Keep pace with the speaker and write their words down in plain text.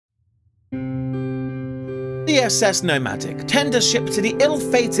The SS Nomadic, tender ship to the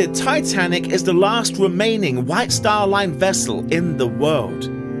ill-fated Titanic, is the last remaining White Star Line vessel in the world.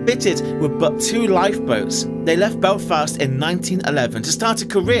 Fitted with but 2 lifeboats, they left Belfast in 1911 to start a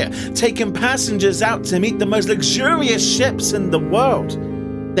career taking passengers out to meet the most luxurious ships in the world.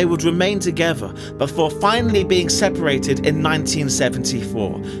 They would remain together before finally being separated in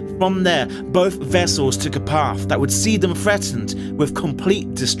 1974. From there, both vessels took a path that would see them threatened with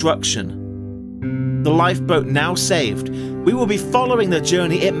complete destruction. The lifeboat now saved, we will be following the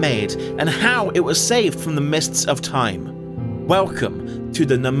journey it made and how it was saved from the mists of time. Welcome to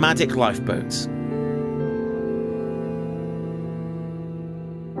the Nomadic Lifeboat.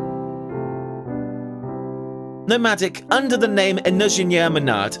 Nomadic, under the name Ingenieur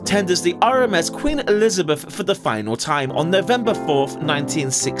Menard, tenders the RMS Queen Elizabeth for the final time on November 4th,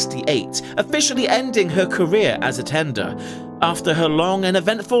 1968, officially ending her career as a tender. After her long and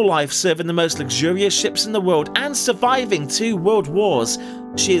eventful life serving the most luxurious ships in the world and surviving 2 world wars,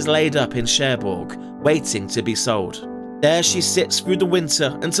 she is laid up in Cherbourg, waiting to be sold. There she sits through the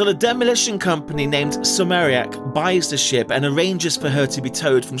winter until a demolition company named Someriac buys the ship and arranges for her to be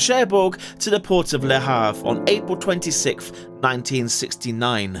towed from Cherbourg to the port of Le Havre on April 26,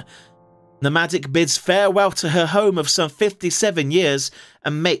 1969. Nomadic bids farewell to her home of some 57 years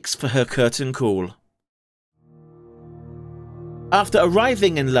and makes for her curtain call. After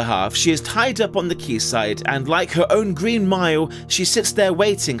arriving in Le Havre, she is tied up on the quayside and, like her own Green Mile, she sits there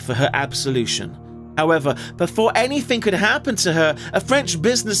waiting for her absolution. However, before anything could happen to her, a French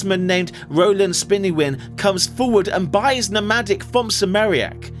businessman named Roland Spinywin comes forward and buys Nomadic from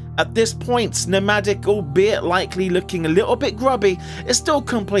Someriac. At this point, Nomadic, albeit likely looking a little bit grubby, is still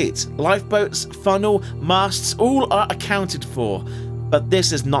complete. Lifeboats, funnel, masts, all are accounted for. But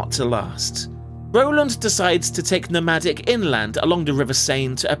this is not to last. Roland decides to take Nomadic inland along the River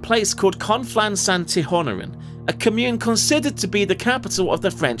Seine to a place called Conflans-Saint-Honorin, a commune considered to be the capital of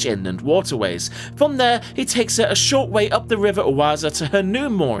the French inland waterways. From there, he takes her a short way up the River Oise to her new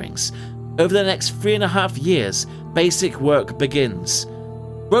moorings. Over the next 3.5 years, basic work begins.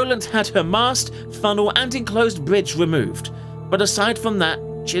 Roland had her mast, funnel and enclosed bridge removed, but aside from that,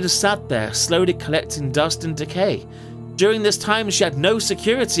 she just sat there slowly collecting dust and decay. During this time, she had no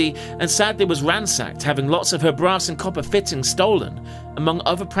security and sadly was ransacked, having lots of her brass and copper fittings stolen. Among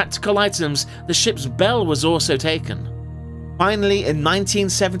other practical items, the ship's bell was also taken. Finally, in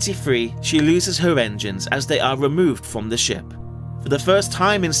 1973, she loses her engines as they are removed from the ship. For the first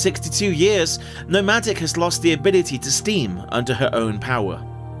time in 62 years, Nomadic has lost the ability to steam under her own power.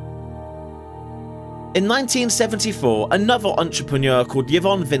 In 1974, another entrepreneur called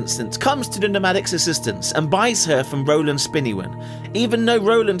Yvonne Vincent comes to the Nomadic's assistance and buys her from Roland Spinywin. Even though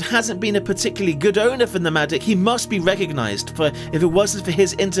Roland hasn't been a particularly good owner for Nomadic, he must be recognised, for if it wasn't for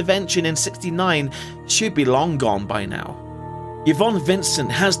his intervention in '69, she'd be long gone by now. Yvonne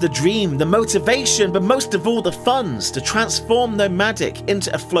Vincent has the dream, the motivation, but most of all the funds to transform Nomadic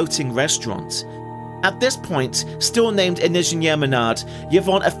into a floating restaurant. At this point, still named Ingenieur Menard,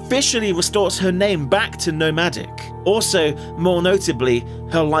 Yvonne officially restores her name back to Nomadic. Also, more notably,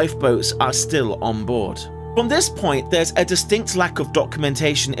 her lifeboats are still on board. From this point, there's a distinct lack of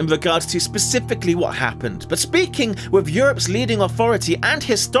documentation in regards to specifically what happened, but speaking with Europe's leading authority and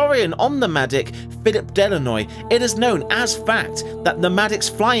historian on Nomadic, Philip Delanoy, it is known as fact that Nomadic's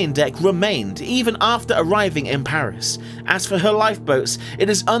flying deck remained even after arriving in Paris. As for her lifeboats, it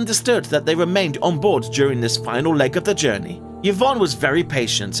is understood that they remained on board during this final leg of the journey. Yvonne was very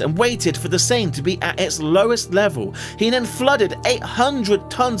patient and waited for the Seine to be at its lowest level. He then flooded 800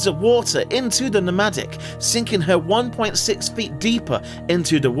 tons of water into the Nomadic, sinking her 1.6 feet deeper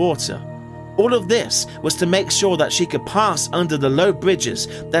into the water. All of this was to make sure that she could pass under the low bridges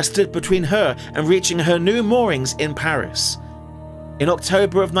that stood between her and reaching her new moorings in Paris. In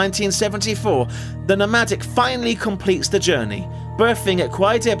October of 1974, the Nomadic finally completes the journey. Berthing at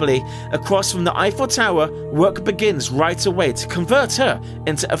Quai d'Ebly across from the Eiffel Tower, work begins right away to convert her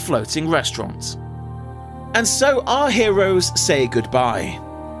into a floating restaurant. And so our heroes say goodbye.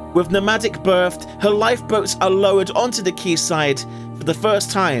 With Nomadic berthed, her lifeboats are lowered onto the quayside. For the first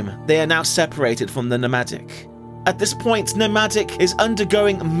time, they are now separated from the Nomadic. At this point, Nomadic is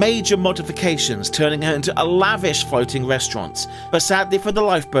undergoing major modifications, turning her into a lavish floating restaurant. But sadly for the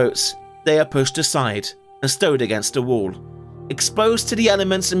lifeboats, they are pushed aside and stowed against a wall. Exposed to the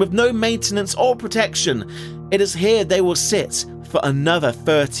elements and with no maintenance or protection, it is here they will sit for another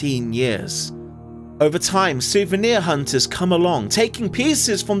 13 years. Over time, souvenir hunters come along, taking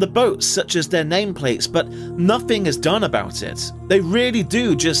pieces from the boats such as their nameplates, but nothing is done about it. They really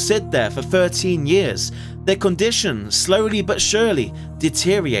do just sit there for 13 years, their condition slowly but surely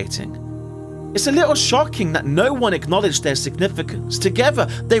deteriorating. It's a little shocking that no one acknowledged their significance. Together,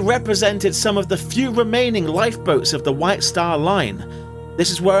 they represented some of the few remaining lifeboats of the White Star Line.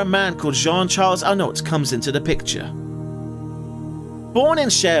 This is where a man called Jean-Charles Arnault comes into the picture. Born in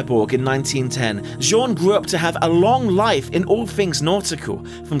Cherbourg in 1910, Jean grew up to have a long life in all things nautical,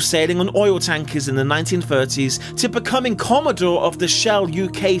 from sailing on oil tankers in the 1930s to becoming Commodore of the Shell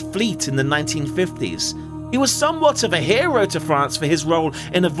UK fleet in the 1950s. He was somewhat of a hero to France for his role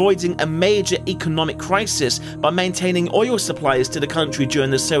in avoiding a major economic crisis by maintaining oil supplies to the country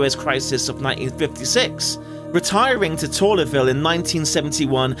during the Suez Crisis of 1956. Retiring to Taulerville in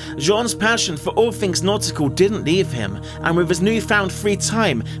 1971, Jean's passion for all things nautical didn't leave him, and with his newfound free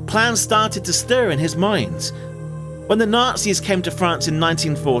time, plans started to stir in his mind. When the Nazis came to France in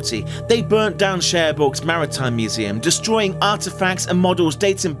 1940, they burnt down Cherbourg's Maritime Museum, destroying artifacts and models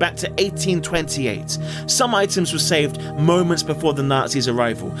dating back to 1828. Some items were saved moments before the Nazis'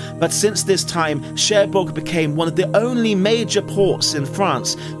 arrival, but since this time, Cherbourg became one of the only major ports in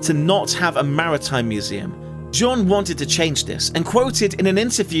France to not have a maritime museum. Jean wanted to change this, and quoted in an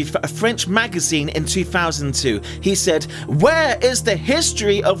interview for a French magazine in 2002, he said, "Where is the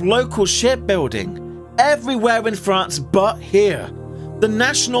history of local shipbuilding? Everywhere in France but here. The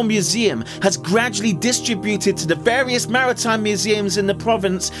National Museum has gradually distributed to the various maritime museums in the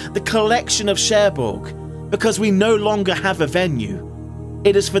province the collection of Cherbourg, because we no longer have a venue.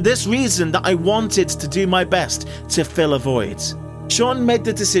 It is for this reason that I wanted to do my best to fill a void." Jean made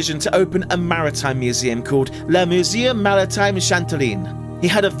the decision to open a maritime museum called Le Musée Maritime Chanteline. He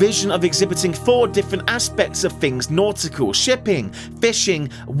had a vision of exhibiting 4 different aspects of things nautical: shipping, fishing,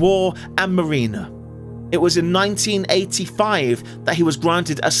 war, and marina. It was in 1985 that he was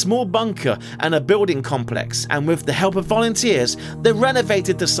granted a small bunker and a building complex, and with the help of volunteers, they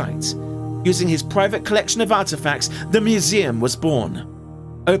renovated the site. Using his private collection of artifacts, the museum was born.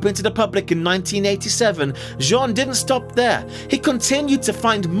 Open to the public in 1987, Jean didn't stop there. He continued to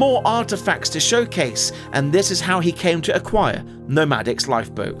find more artifacts to showcase, and this is how he came to acquire Nomadic's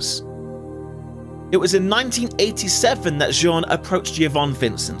lifeboats. It was in 1987 that Jean approached Yvonne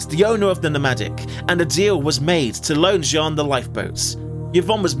Vincent, the owner of the Nomadic, and a deal was made to loan Jean the lifeboats.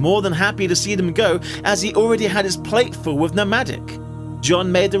 Yvonne was more than happy to see them go, as he already had his plate full with Nomadic.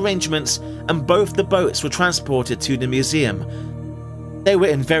 Jean made arrangements, and both the boats were transported to the museum. They were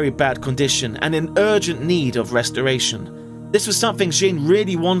in very bad condition and in urgent need of restoration. This was something Jean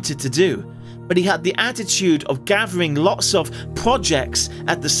really wanted to do, but he had the attitude of gathering lots of projects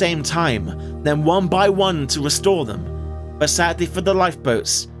at the same time, then one by one to restore them. But sadly for the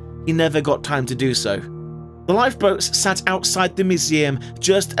lifeboats, he never got time to do so. The lifeboats sat outside the museum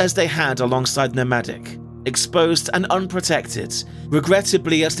just as they had alongside Nomadic, exposed and unprotected.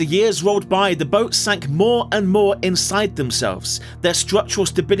 Regrettably, as the years rolled by, the boats sank more and more inside themselves, their structural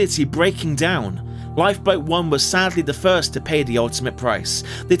stability breaking down. Lifeboat 1 was sadly the first to pay the ultimate price.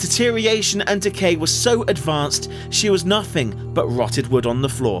 The deterioration and decay was so advanced, she was nothing but rotted wood on the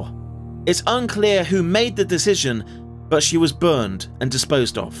floor. It's unclear who made the decision, but she was burned and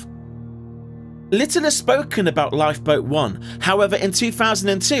disposed of. Little is spoken about Lifeboat 1, however in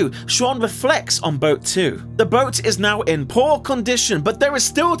 2002, Jean reflects on Boat 2. The boat is now in poor condition, but there is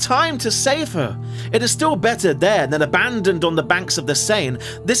still time to save her. It is still better there than abandoned on the banks of the Seine.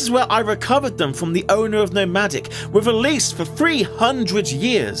 This is where I recovered them from the owner of Nomadic, with a lease for 300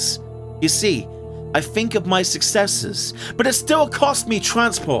 years. You see, I think of my successors, but it still cost me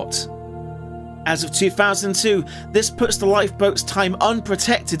transport. As of 2002, this puts the lifeboat's time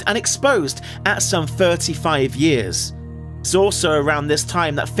unprotected and exposed at some 35 years. It's also around this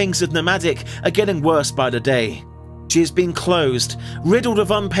time that things with Nomadic are getting worse by the day. She has been closed, riddled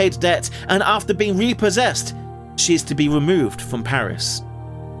of unpaid debt, and after being repossessed, she is to be removed from Paris.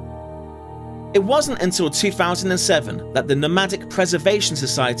 It wasn't until 2007 that the Nomadic Preservation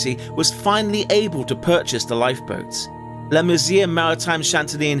Society was finally able to purchase the lifeboats. Le Musée Maritime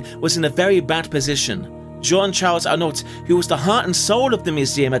Chanteline was in a very bad position. Jean-Charles Arnault, who was the heart and soul of the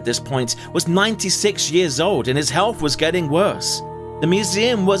museum at this point, was 96 years old and his health was getting worse. The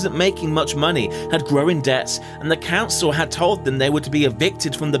museum wasn't making much money, had growing debts, and the council had told them they were to be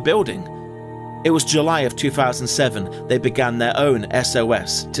evicted from the building. It was July of 2007 they began their own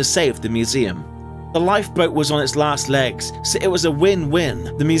SOS to save the museum. The lifeboat was on its last legs, so it was a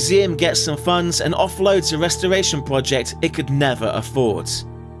win-win. The museum gets some funds and offloads a restoration project it could never afford.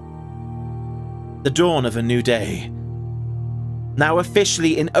 The dawn of a new day. Now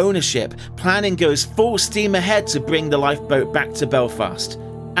officially in ownership, planning goes full steam ahead to bring the lifeboat back to Belfast.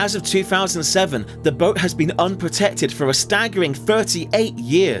 As of 2007, the boat has been unprotected for a staggering 38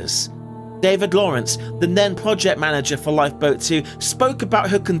 years. David Lawrence, the then project manager for Lifeboat 2, spoke about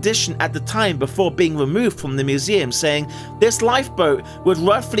her condition at the time before being removed from the museum, saying, "This lifeboat would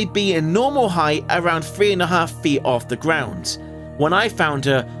roughly be in normal height around 3.5 feet off the ground. When I found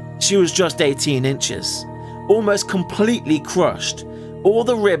her, she was just 18 inches. Almost completely crushed. All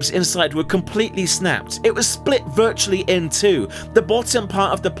the ribs inside were completely snapped. It was split virtually in two. The bottom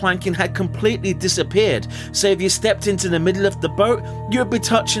part of the planking had completely disappeared, so if you stepped into the middle of the boat, you would be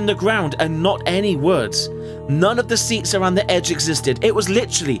touching the ground and not any wood. None of the seats around the edge existed. It was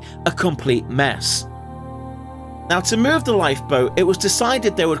literally a complete mess." Now, to move the lifeboat, it was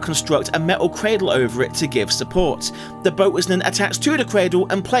decided they would construct a metal cradle over it to give support. The boat was then attached to the cradle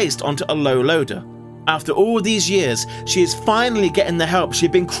and placed onto a low loader. After all these years, she is finally getting the help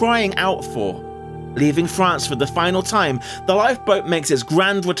she'd been crying out for. Leaving France for the final time, the lifeboat makes its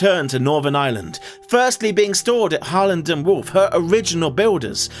grand return to Northern Ireland, firstly being stored at Harland & Wolff, her original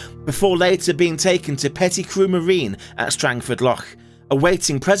builders, before later being taken to Petit Crew Marine at Strangford Lough,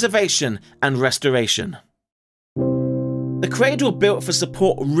 awaiting preservation and restoration. The cradle built for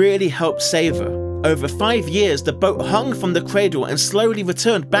support really helped save her. Over 5 years, the boat hung from the cradle and slowly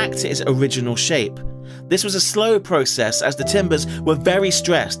returned back to its original shape. This was a slow process as the timbers were very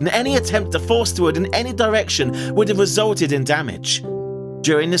stressed, and any attempt to force the wood in any direction would have resulted in damage.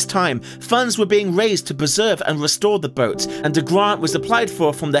 During this time, funds were being raised to preserve and restore the boat, and a grant was applied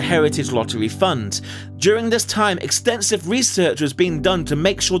for from the Heritage Lottery Fund. During this time, extensive research was being done to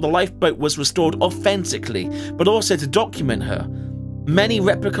make sure the lifeboat was restored authentically, but also to document her. Many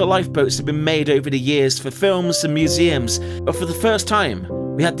replica lifeboats have been made over the years for films and museums, but for the first time,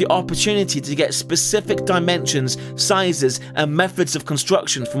 we had the opportunity to get specific dimensions, sizes, and methods of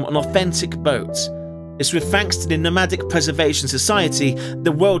construction from an authentic boat. It's with thanks to the Nomadic Preservation Society,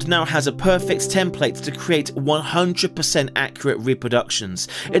 the world now has a perfect template to create 100% accurate reproductions.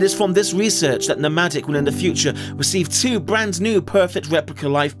 It is from this research that Nomadic will in the future receive 2 brand new perfect replica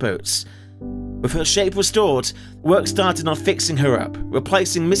lifeboats. With her shape restored, work started on fixing her up,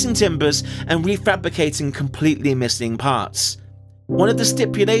 replacing missing timbers and refabricating completely missing parts. One of the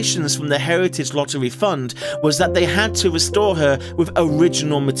stipulations from the Heritage Lottery Fund was that they had to restore her with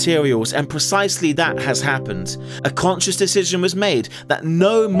original materials, and precisely that has happened. A conscious decision was made that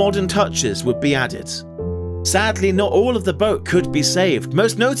no modern touches would be added. Sadly, not all of the boat could be saved.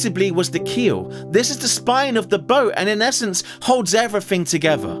 Most notably was the keel. This is the spine of the boat and in essence holds everything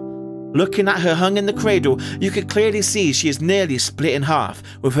together. Looking at her hung in the cradle, you could clearly see she is nearly split in half,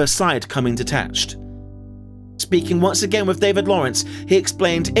 with her side coming detached. Speaking once again with David Lawrence, he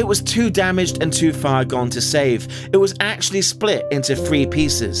explained it was too damaged and too far gone to save. It was actually split into 3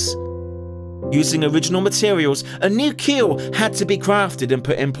 pieces. Using original materials, a new keel had to be crafted and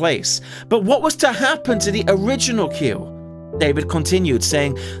put in place. But what was to happen to the original keel? David continued,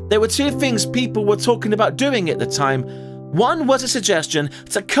 saying there were 2 things people were talking about doing at the time. One was a suggestion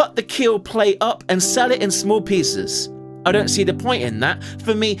to cut the keel plate up and sell it in small pieces. I don't see the point in that.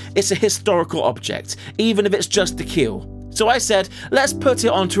 For me, it's a historical object, even if it's just the keel. So I said, let's put it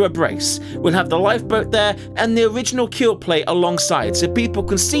onto a brace. We'll have the lifeboat there and the original keel plate alongside so people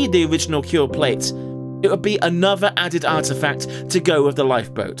can see the original keel plate. It would be another added artifact to go with the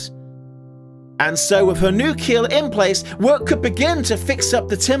lifeboat. And so with her new keel in place, work could begin to fix up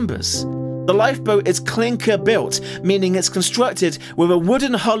the timbers. The lifeboat is clinker built, meaning it's constructed with a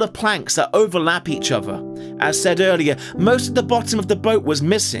wooden hull of planks that overlap each other. As said earlier, most of the bottom of the boat was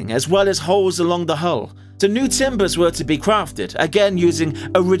missing, as well as holes along the hull. So new timbers were to be crafted, again using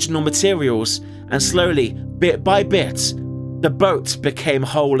original materials, and slowly, bit by bit, the boat became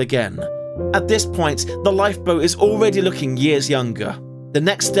whole again. At this point, the lifeboat is already looking years younger. The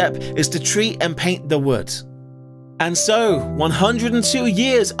next step is to treat and paint the wood. And so, 102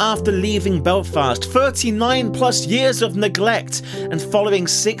 years after leaving Belfast, 39 plus years of neglect, and following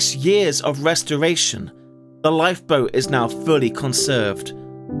 6 years of restoration, the lifeboat is now fully conserved.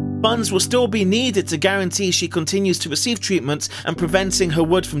 Funds will still be needed to guarantee she continues to receive treatment and preventing her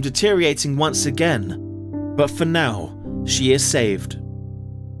wood from deteriorating once again. But for now, she is saved.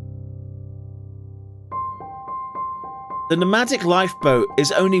 The Nomadic Lifeboat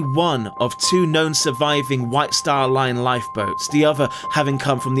is only one of 2 known surviving White Star Line lifeboats, the other having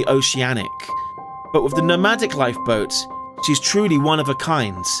come from the Oceanic. But with the Nomadic Lifeboat, she's truly one of a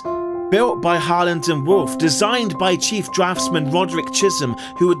kind. Built by Harland & Wolff, designed by Chief Draftsman Roderick Chisholm,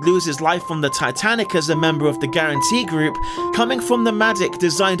 who would lose his life on the Titanic as a member of the Guarantee Group, coming from Nomadic,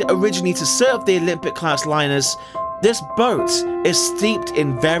 designed originally to serve the Olympic-class liners, this boat is steeped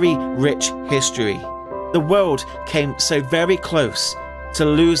in very rich history. The world came so very close to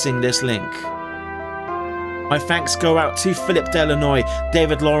losing this link. My thanks go out to Philip Delanoy,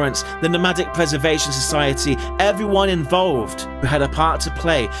 David Lawrence, the Nomadic Preservation Society, everyone involved who had a part to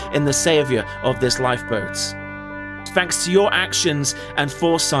play in the saviour of this lifeboat. Thanks to your actions and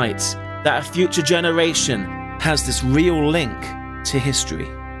foresight that a future generation has this real link to history.